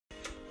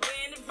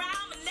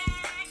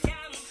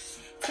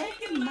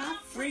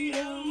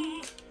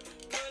freedom.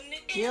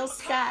 Jill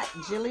Scott,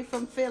 Jilly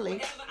from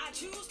Philly.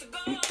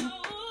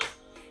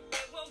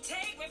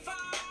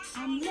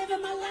 I'm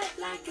living my life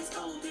like it's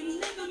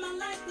golden. Living my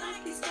life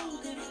like it's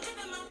golden.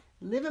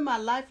 Living my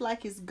life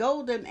like it's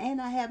golden,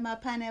 and I have my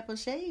pineapple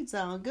shades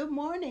on. Good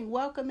morning.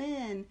 Welcome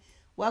in.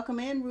 Welcome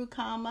in,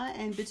 Rukama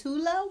and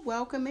Betula.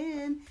 Welcome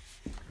in.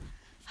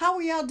 How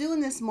are y'all doing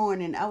this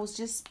morning? I was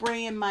just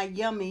spraying my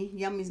Yummy.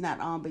 Yummy's not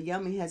on, but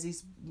Yummy has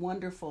these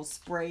wonderful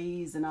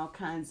sprays and all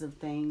kinds of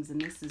things.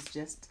 And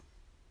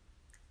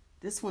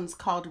this one's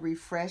called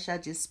Refresh. I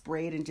just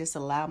spray it and just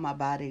allow my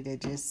body to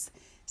just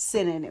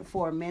sit in it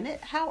for a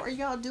minute. How are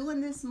y'all doing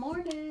this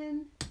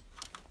morning?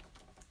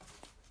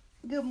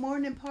 Good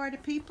morning, party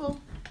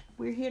people.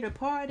 We're here to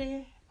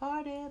party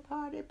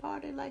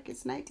like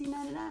it's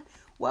 1999.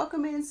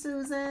 Welcome in,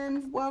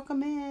 Susan.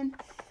 Welcome in.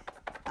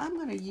 I'm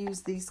going to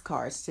use these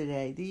cards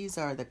today. These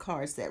are the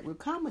cards that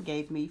Rukama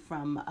gave me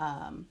from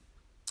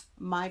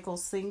Michael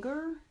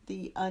Singer,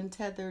 The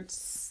Untethered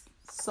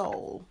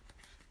Soul.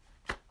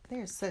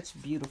 They're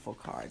such beautiful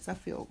cards. I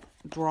feel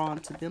drawn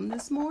to them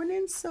this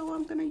morning, so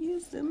I'm going to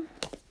use them.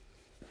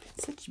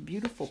 Such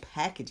beautiful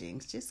packaging.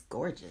 It's just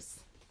gorgeous.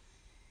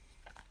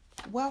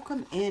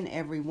 Welcome in,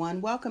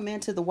 everyone. Welcome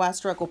into the Why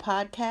Struggle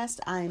podcast.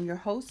 I am your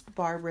host,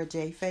 Barbara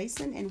J.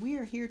 Faison, and we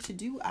are here to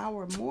do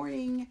our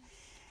morning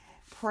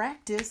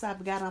practice.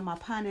 I've got on my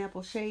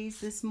pineapple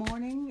shades this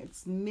morning.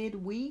 It's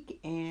midweek,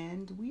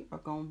 and we are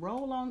going to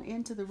roll on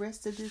into the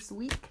rest of this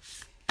week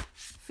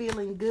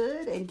feeling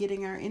good and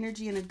getting our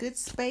energy in a good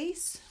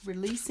space,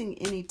 releasing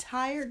any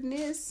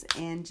tiredness,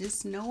 and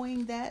just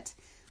knowing that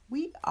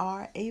we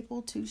are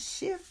able to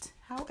shift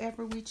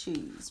however we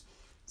choose.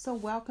 So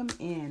welcome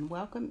in,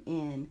 welcome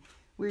in.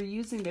 We're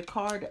using the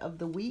card of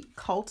the week,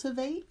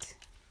 Cultivate.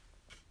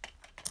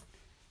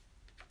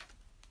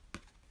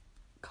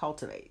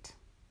 Cultivate.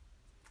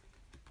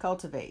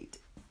 Cultivate.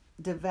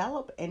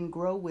 Develop and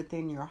grow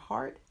within your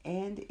heart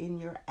and in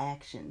your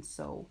actions.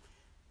 So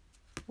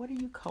what are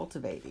you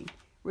cultivating?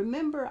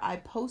 Remember, I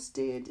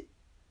posted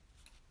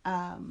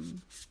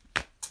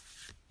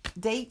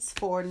dates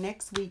for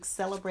next week's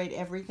Celebrate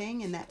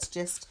Everything, and that's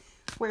just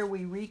where we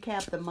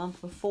recap the month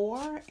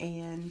before,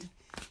 and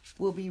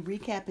we'll be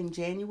recapping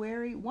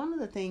January. One of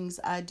the things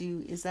I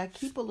do is I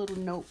keep a little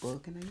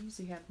notebook, and I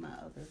usually have my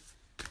other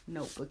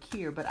notebook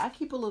here, but I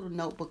keep a little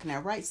notebook and I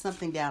write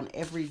something down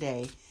every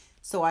day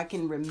so I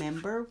can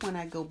remember when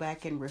I go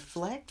back and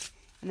reflect,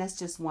 and that's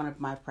just one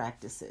of my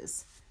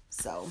practices.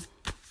 So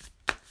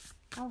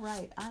all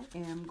right, I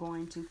am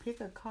going to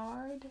pick a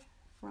card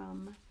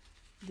from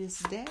this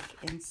deck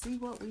and see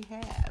what we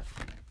have.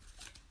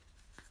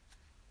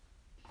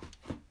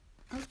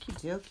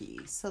 Okie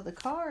dokie. So the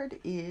card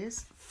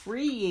is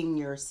Freeing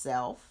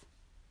Yourself.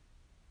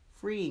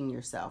 Freeing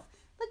Yourself.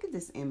 Look at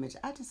this image.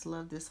 I just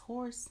love this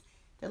horse.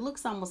 That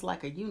looks almost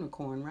like a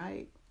unicorn,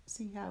 right?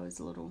 See how it's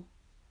little?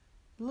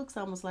 It looks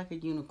almost like a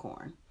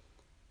unicorn.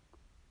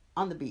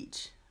 On the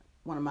beach.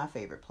 One of my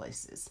favorite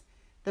places.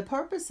 The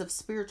purpose of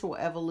spiritual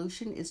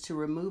evolution is to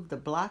remove the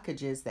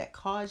blockages that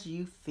cause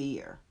you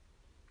fear.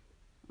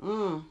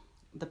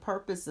 The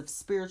purpose of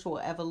spiritual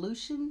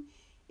evolution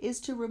is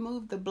to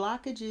remove the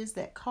blockages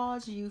that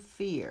cause you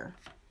fear.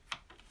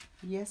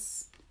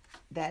 Yes,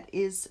 that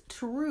is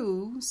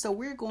true. So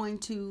we're going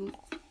to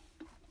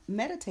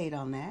meditate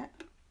on that.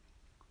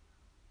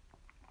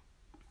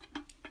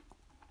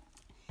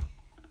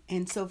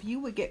 And so if you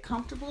would get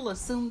comfortable,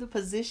 assume the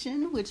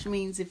position, which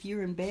means if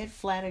you're in bed,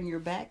 flat on your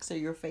back so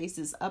your face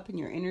is up and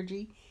your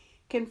energy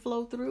can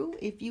flow through.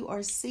 If you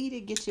are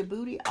seated, get your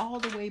booty all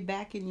the way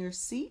back in your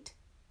seat.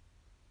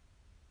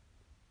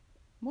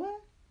 What?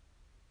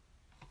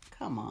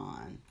 Come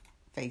on,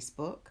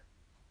 Facebook.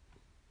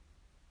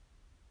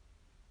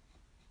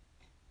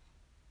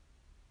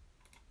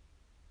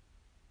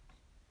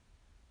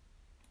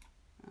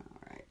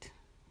 All right.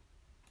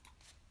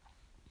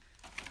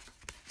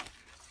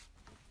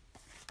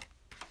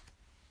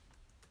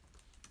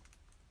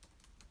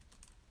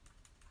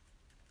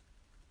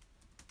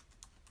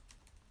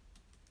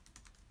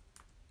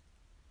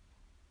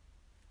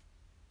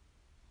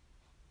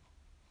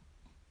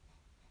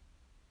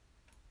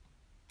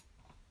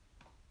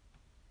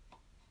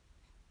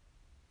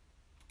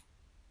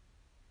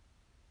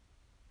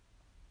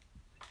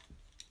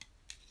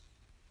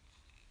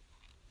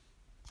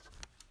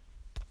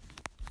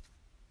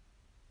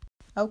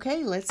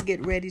 Okay, let's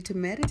get ready to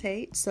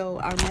meditate. So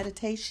our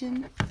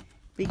meditation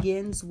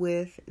begins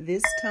with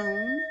this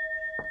tone.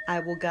 I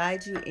will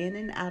guide you in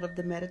and out of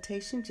the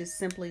meditation. Just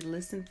simply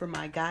listen for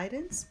my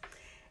guidance.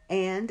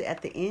 And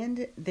at the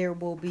end,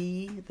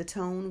 the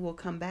tone will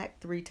come back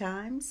 3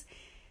 times.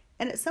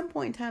 And at some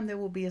point in time, there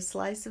will be a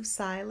slice of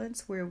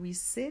silence where we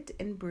sit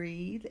and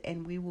breathe,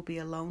 and we will be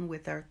alone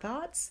with our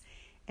thoughts.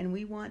 And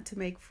we want to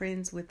make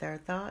friends with our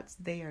thoughts.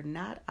 They are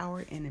not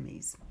our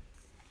enemies.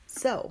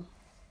 So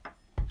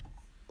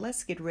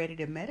let's get ready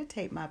to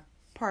meditate, my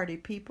party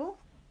people.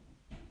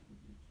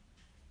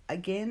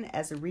 Again,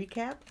 as a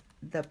recap,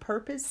 the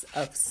purpose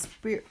of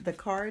the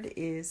card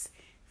is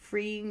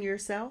freeing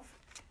yourself.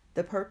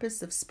 The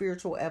purpose of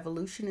spiritual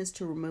evolution is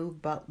to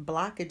remove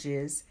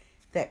blockages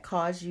that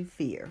cause you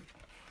fear.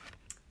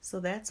 So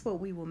that's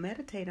what we will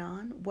meditate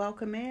on.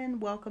 Welcome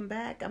in, welcome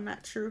back. I'm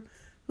not sure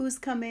who's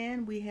come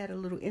in. We had a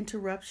little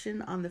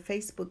interruption on the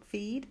Facebook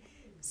feed.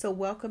 So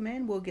welcome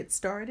in. We'll get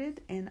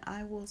started, and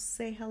I will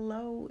say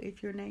hello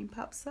if your name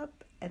pops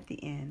up at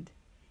the end.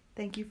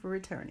 Thank you for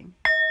returning.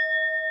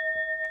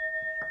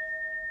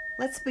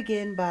 Let's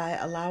begin by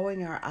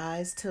allowing our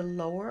eyes to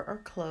lower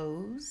or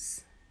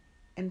close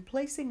and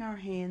placing our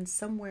hands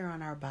somewhere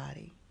on our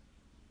body.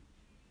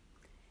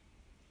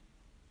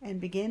 And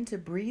begin to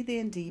breathe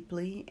in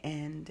deeply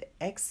and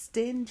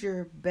extend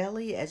your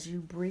belly as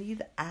you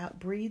breathe out.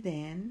 Breathe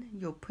in.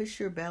 You'll push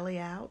your belly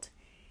out.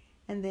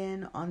 And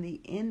then on the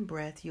in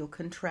breath, you'll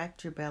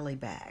contract your belly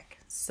back.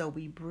 So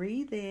we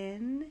breathe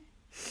in.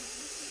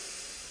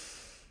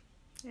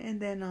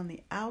 And then on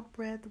the out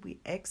breath, we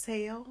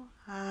exhale.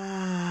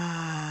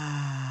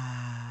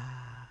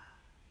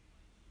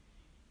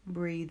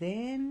 Breathe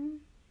in.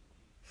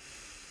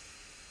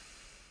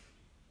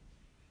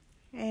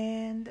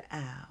 And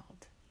out.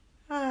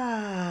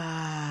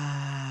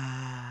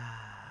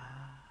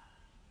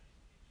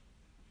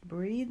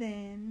 Breathe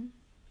in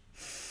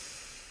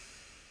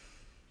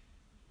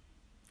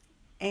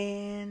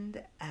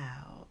and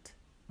out.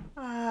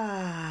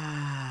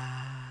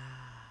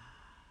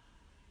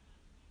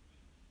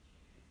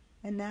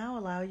 And now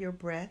allow your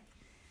breath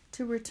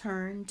to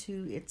return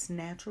to its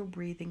natural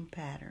breathing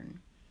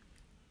pattern.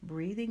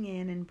 Breathing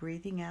in and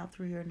breathing out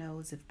through your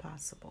nose if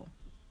possible.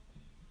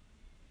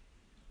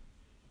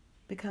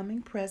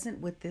 Becoming present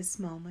with this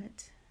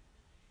moment,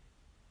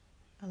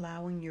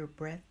 allowing your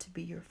breath to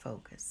be your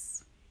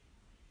focus.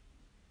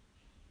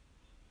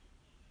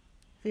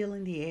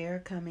 Feeling the air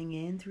coming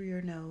in through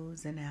your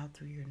nose and out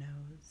through your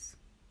nose.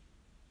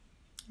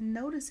 And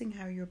noticing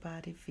how your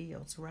body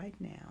feels right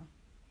now.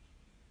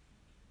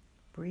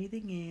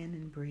 Breathing in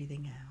and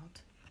breathing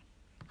out.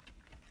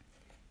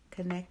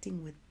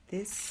 Connecting with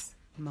this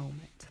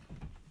moment.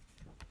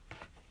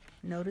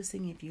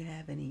 Noticing if you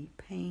have any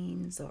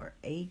pains or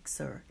aches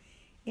or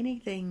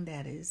anything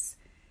that is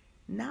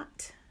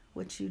not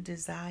what you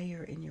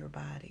desire in your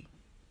body.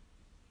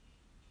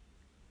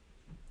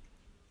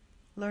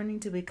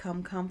 Learning to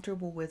become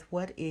comfortable with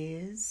what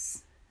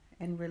is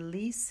and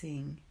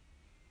releasing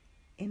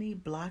any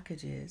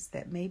blockages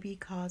that may be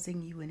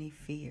causing you any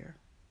fear.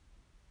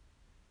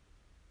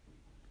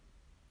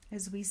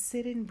 As we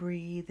sit and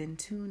breathe and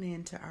tune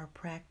into our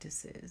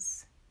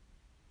practices,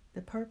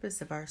 the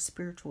purpose of our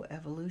spiritual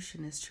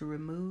evolution is to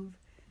remove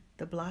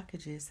the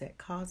blockages that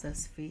cause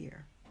us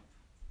fear.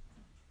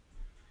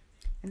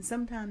 And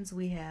sometimes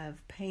we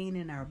have pain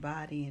in our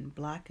body and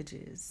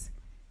blockages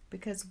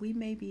because we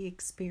may be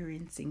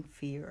experiencing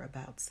fear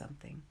about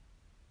something.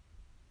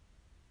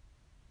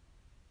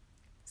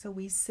 So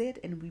we sit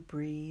and we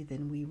breathe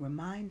and we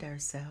remind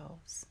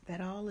ourselves that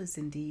all is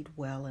indeed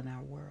well in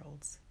our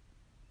worlds.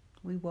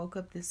 We woke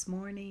up this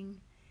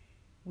morning,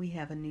 we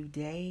have a new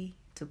day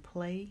to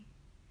play,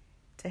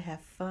 to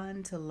have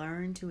fun, to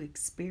learn, to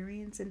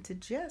experience, and to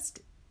just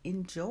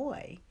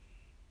enjoy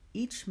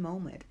each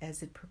moment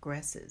as it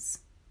progresses.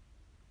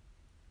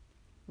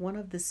 One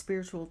of the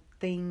spiritual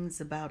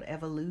things about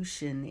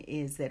evolution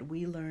is that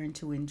we learn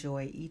to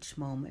enjoy each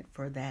moment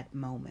for that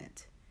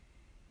moment.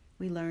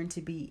 We learn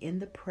to be in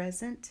the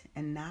present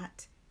and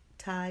not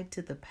tied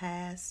to the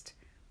past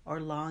or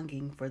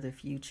longing for the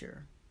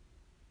future.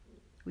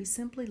 We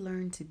simply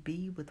learn to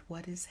be with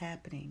what is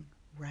happening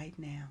right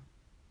now.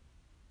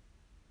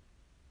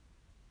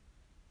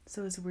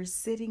 So as we're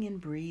sitting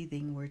and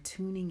breathing, we're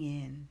tuning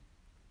in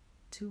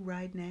to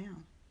right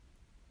now.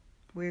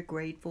 We're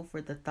grateful for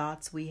the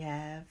thoughts we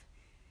have.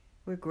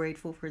 We're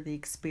grateful for the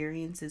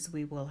experiences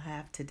we will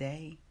have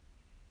today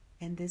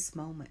and this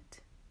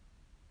moment.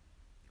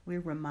 We're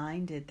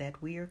reminded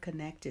that we are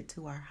connected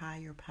to our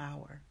higher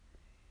power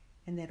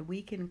and that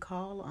we can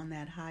call on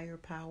that higher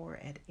power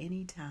at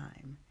any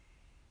time,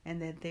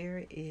 and that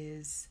there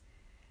is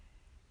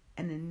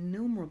an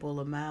innumerable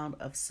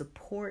amount of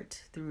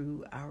support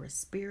through our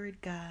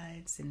spirit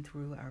guides and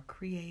through our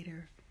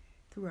Creator,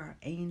 through our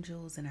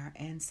angels and our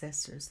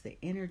ancestors. The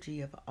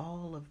energy of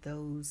all of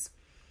those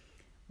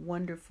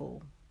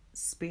wonderful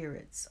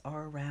spirits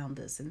are around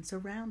us and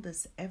surround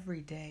us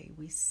every day.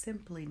 We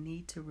simply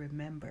need to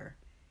remember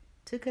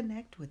to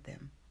connect with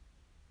them.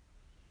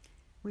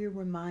 We are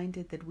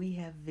reminded that we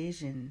have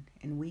vision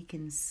and we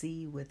can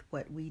see with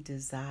what we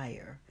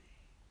desire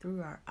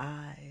through our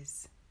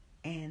eyes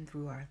and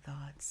through our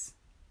thoughts.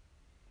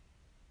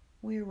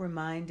 We are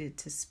reminded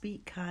to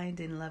speak kind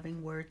and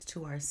loving words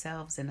to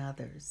ourselves and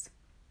others,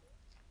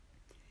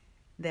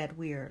 that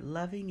we are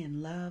loving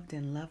and loved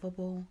and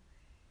lovable,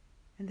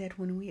 and that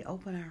when we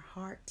open our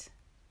heart,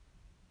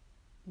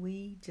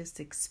 we just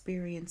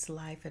experience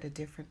life at a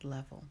different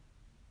level.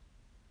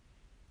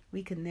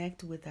 We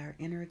connect with our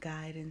inner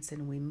guidance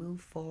and we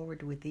move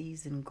forward with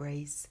ease and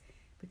grace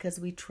because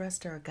we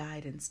trust our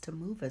guidance to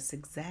move us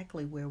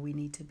exactly where we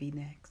need to be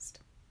next.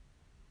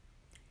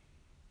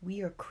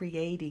 We are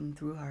creating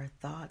through our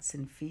thoughts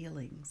and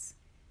feelings.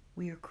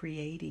 we are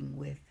creating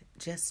with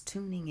just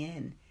tuning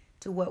in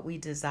to what we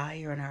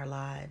desire in our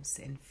lives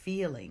and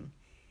feeling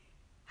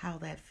how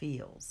that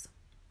feels.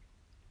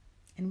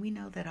 And we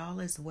know that all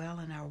is well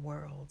in our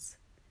worlds,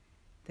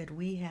 that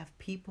we have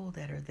people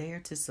that are there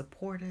to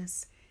support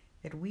us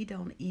that we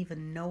don't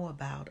even know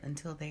about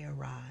until they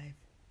arrive.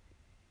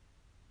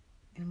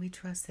 And we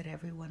trust that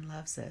everyone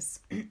loves us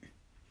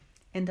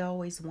and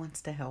always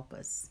wants to help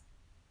us.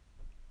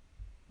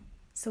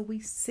 So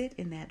we sit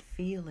in that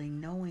feeling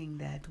knowing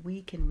that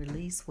we can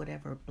release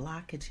whatever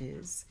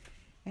blockages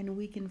and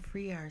we can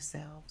free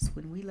ourselves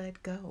when we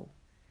let go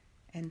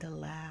and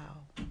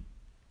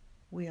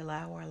we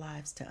allow our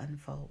lives to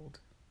unfold.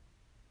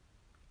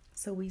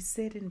 So we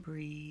sit and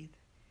breathe,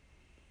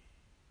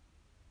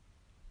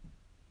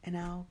 and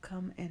I'll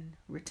come and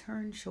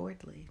return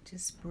shortly.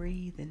 Just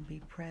breathe and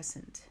be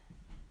present.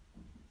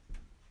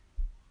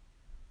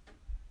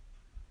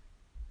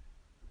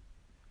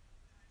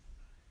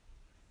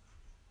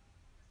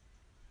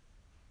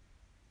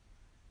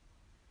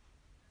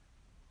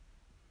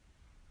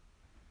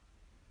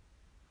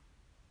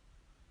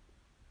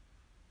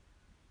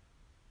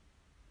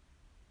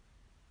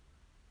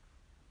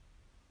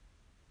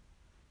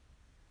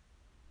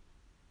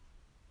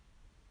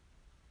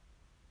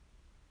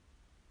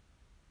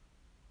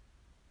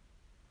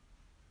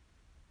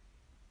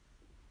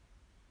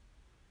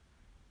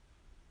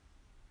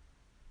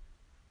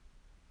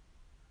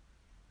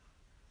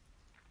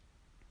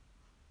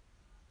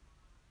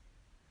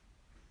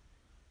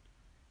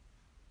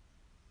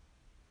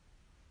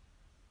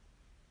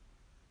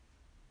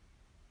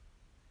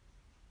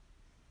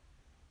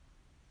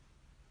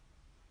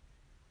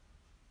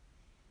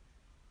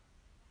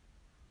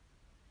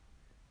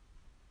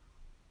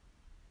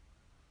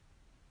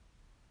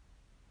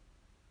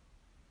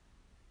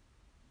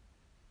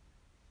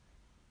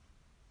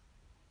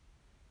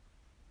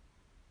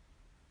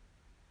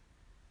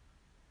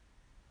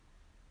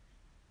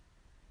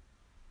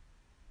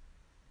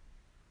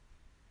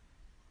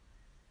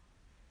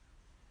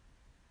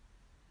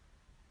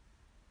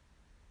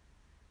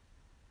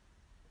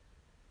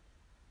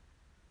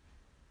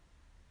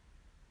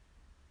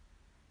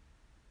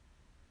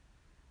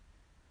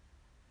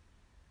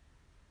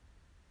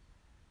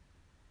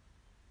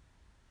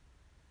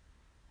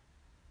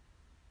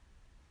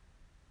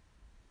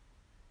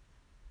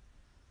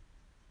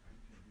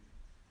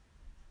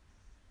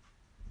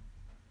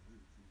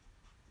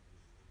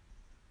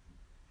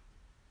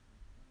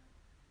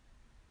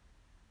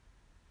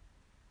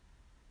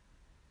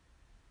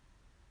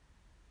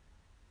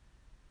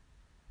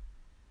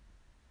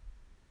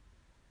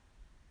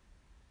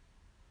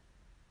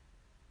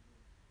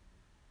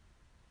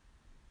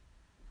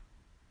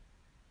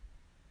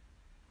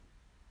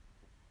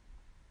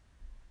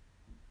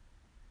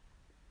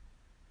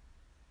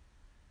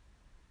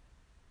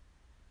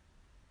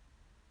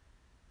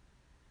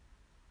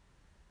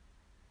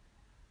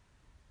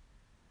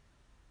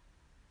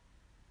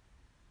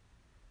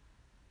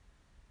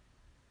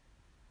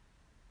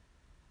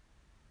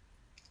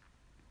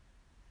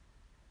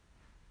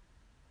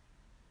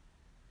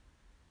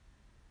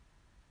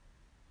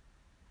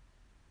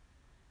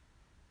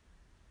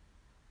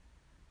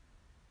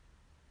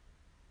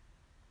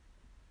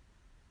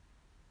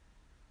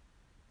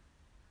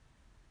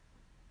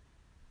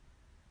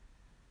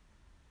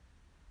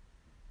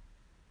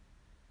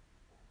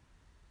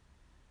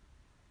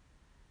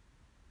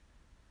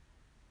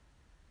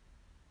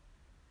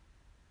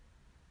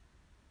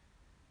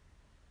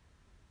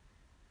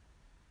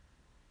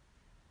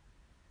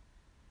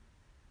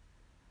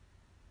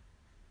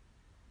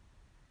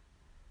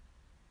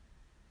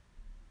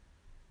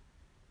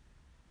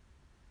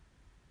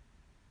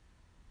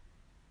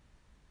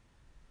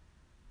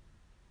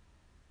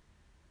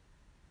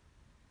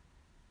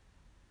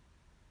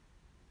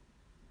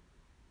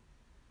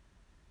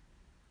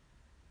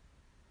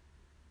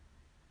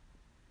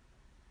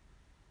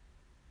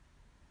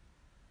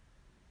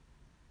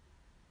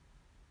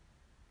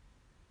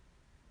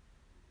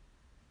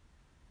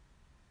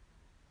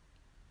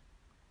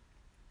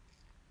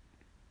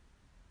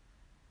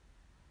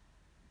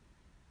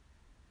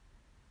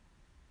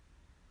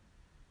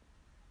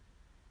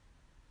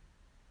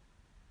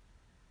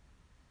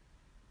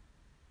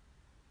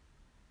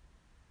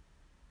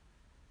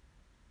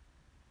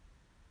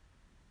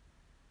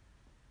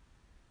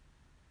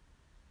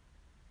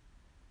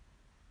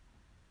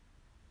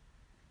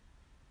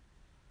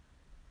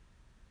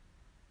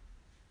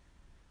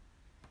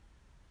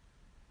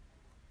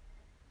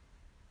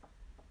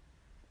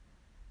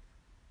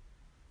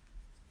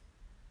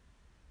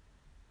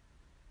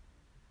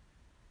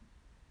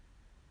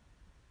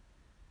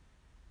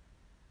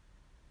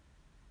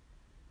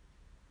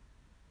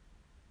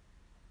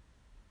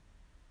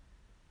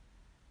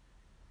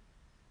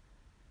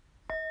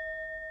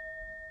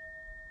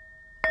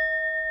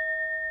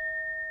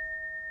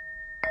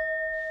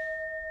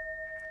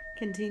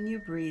 Continue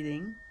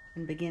breathing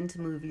and begin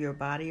to move your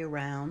body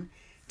around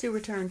to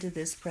return to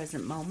this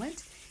present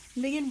moment.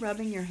 Begin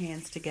rubbing your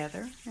hands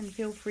together and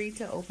feel free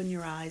to open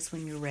your eyes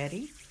when you're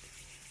ready.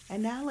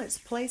 And now let's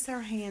place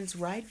our hands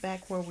right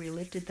back where we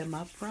lifted them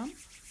up from.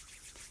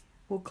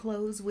 We'll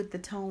close with the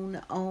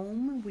tone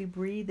Om. We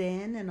breathe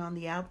in, and on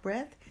the out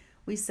breath,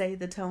 we say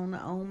the tone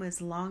Om as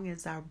long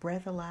as our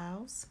breath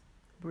allows.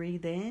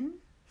 Breathe in.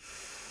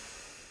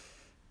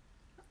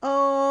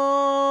 Om.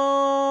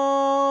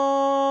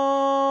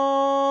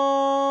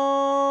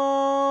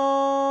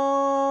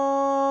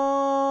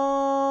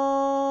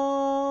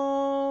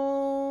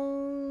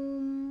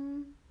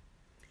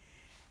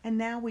 And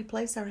now we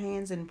place our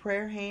hands in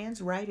prayer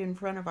hands right in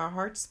front of our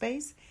heart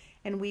space,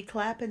 and we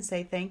clap and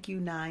say thank you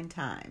 9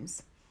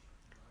 times.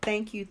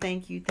 Thank you,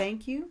 thank you,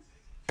 thank you.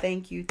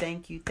 Thank you,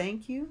 thank you,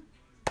 thank you.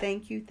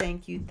 Thank you,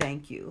 thank you,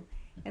 thank you.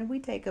 And we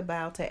take a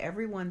bow to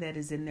everyone that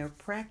is in their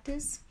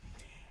practice.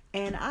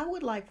 And I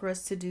would like for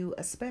us to do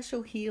a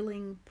special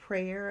healing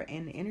prayer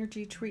and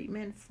energy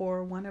treatment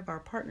for one of our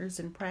partners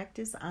in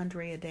practice.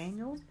 Andrea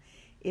Daniels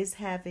is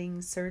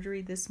having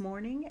surgery this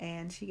morning,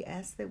 and she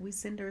asked that we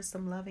send her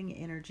some loving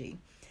energy.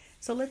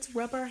 So let's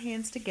rub our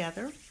hands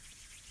together.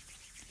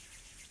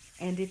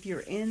 And if you're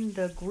in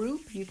the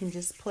group, you can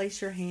just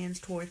place your hands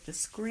toward the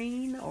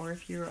screen, or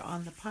if you're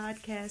on the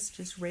podcast,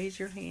 just raise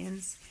your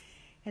hands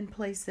and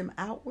place them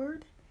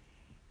outward.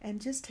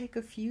 And just take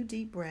a few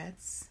deep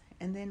breaths,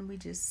 and then we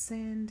just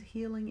send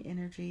healing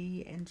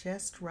energy and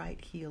just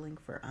right healing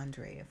for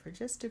Andrea for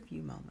just a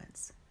few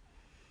moments.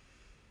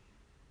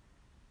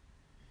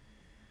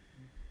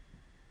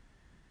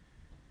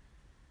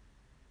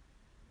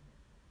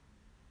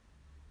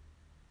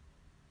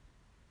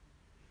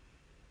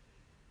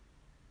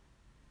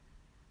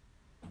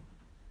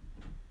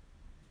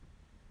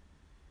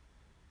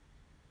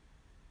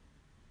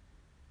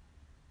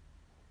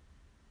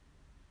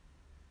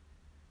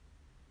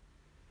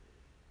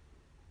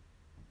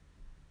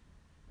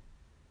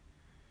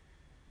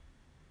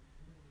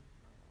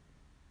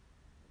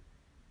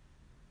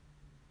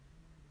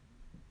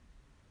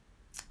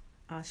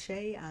 Ashe,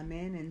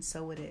 amen, and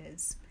so it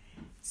is.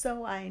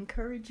 So I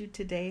encourage you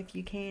today, if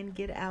you can,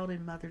 get out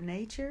in Mother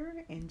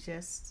Nature and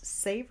just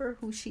savor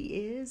who she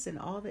is and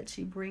all that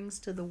she brings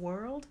to the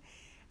world.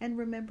 And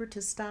remember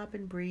to stop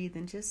and breathe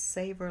and just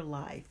savor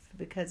life,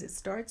 because it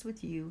starts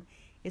with you.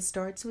 It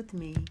starts with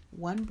me.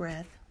 One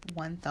breath,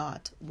 one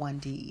thought, one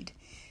deed.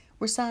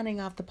 We're signing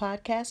off the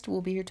podcast.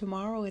 We'll be here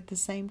tomorrow at the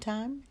same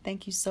time.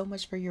 Thank you so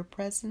much for your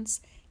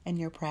presence and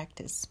your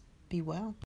practice. Be well.